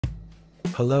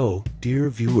Hello, dear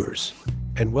viewers,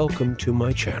 and welcome to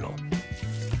my channel.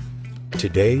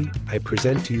 Today, I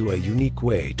present to you a unique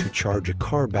way to charge a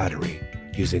car battery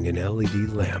using an LED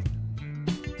lamp.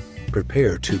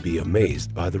 Prepare to be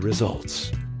amazed by the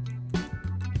results.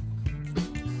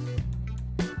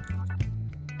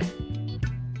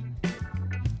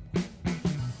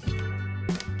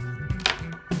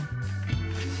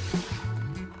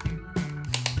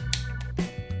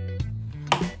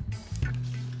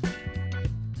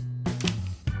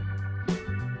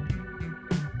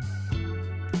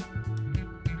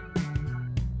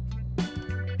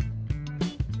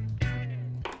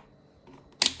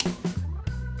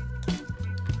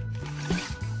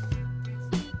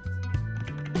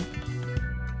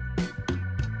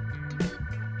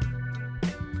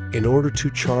 In order to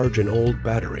charge an old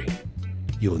battery,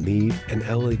 you'll need an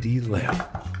LED lamp.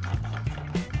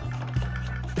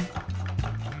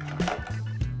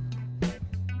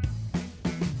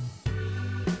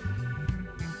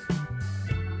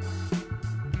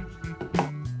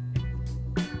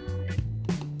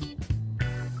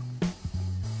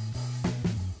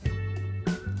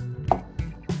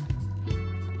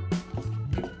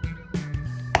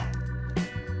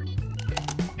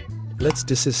 Let's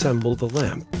disassemble the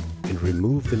lamp and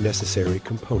remove the necessary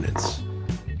components.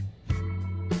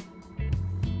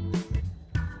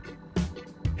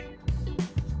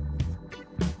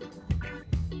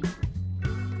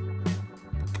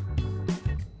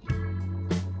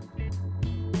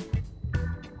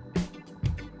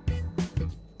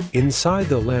 Inside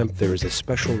the lamp there is a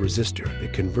special resistor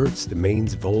that converts the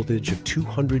mains voltage of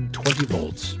 220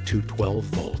 volts to 12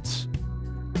 volts.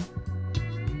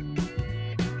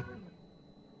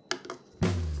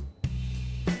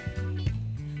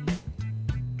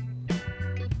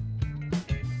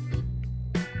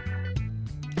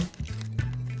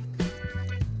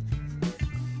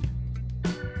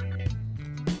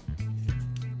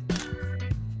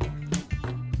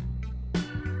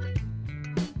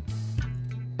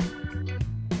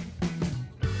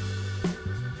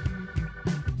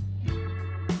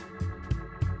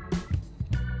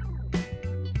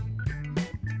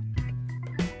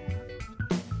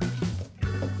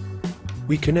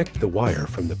 We connect the wire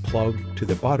from the plug to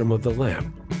the bottom of the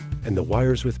lamp, and the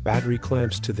wires with battery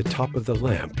clamps to the top of the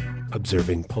lamp,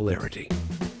 observing polarity.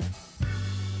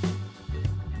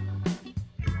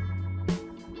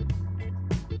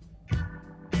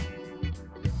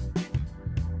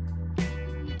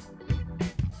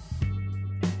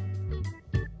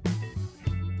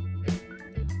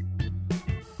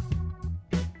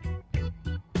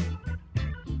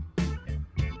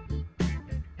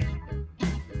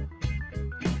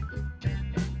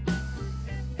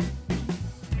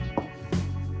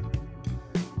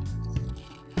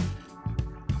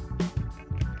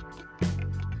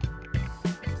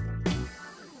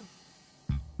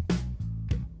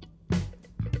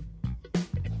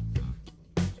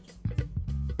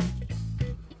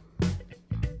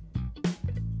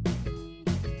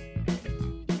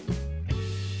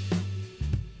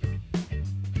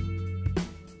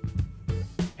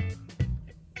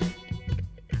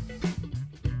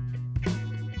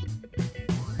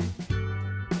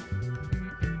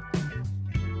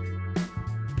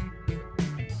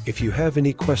 If you have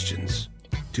any questions,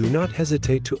 do not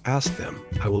hesitate to ask them.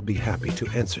 I will be happy to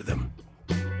answer them.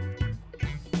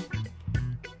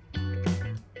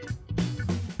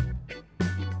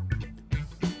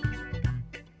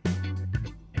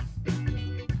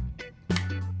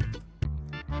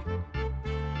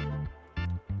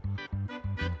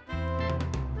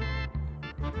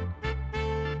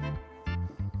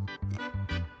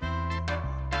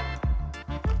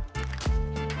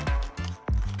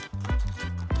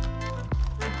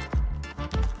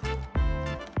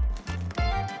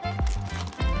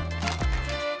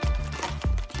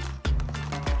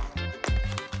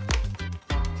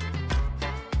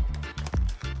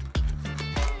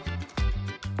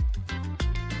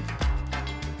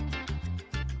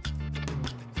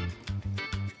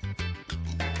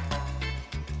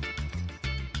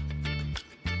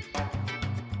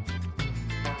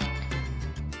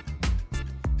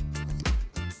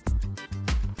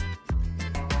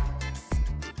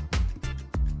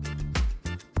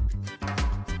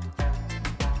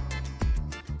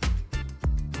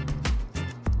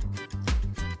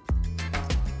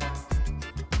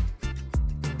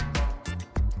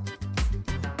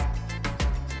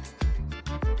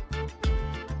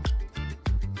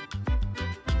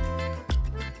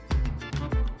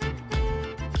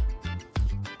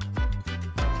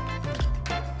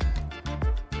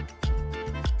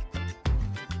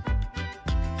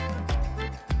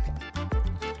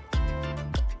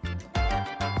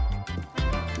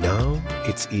 Now,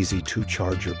 it's easy to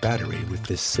charge your battery with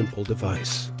this simple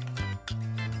device.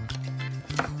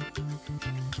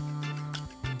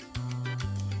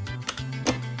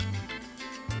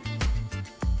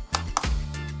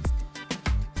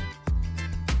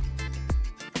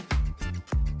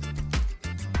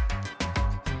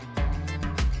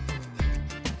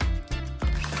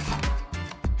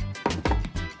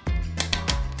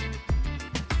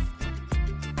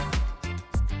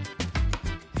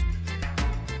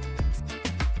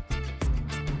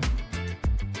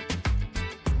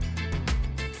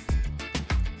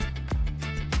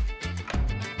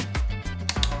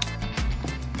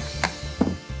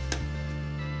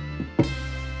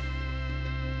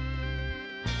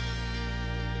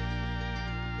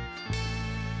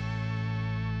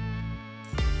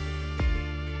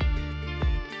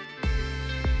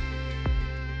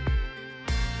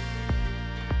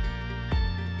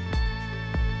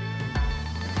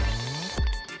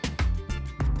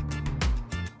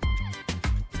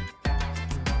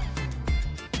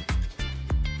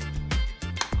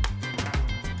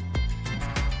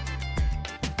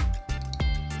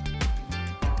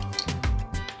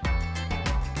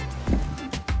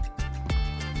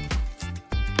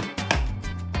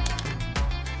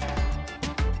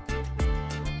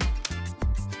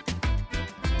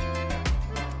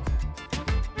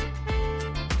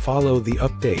 Follow the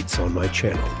updates on my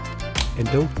channel, and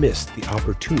don't miss the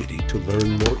opportunity to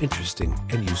learn more interesting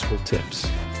and useful tips.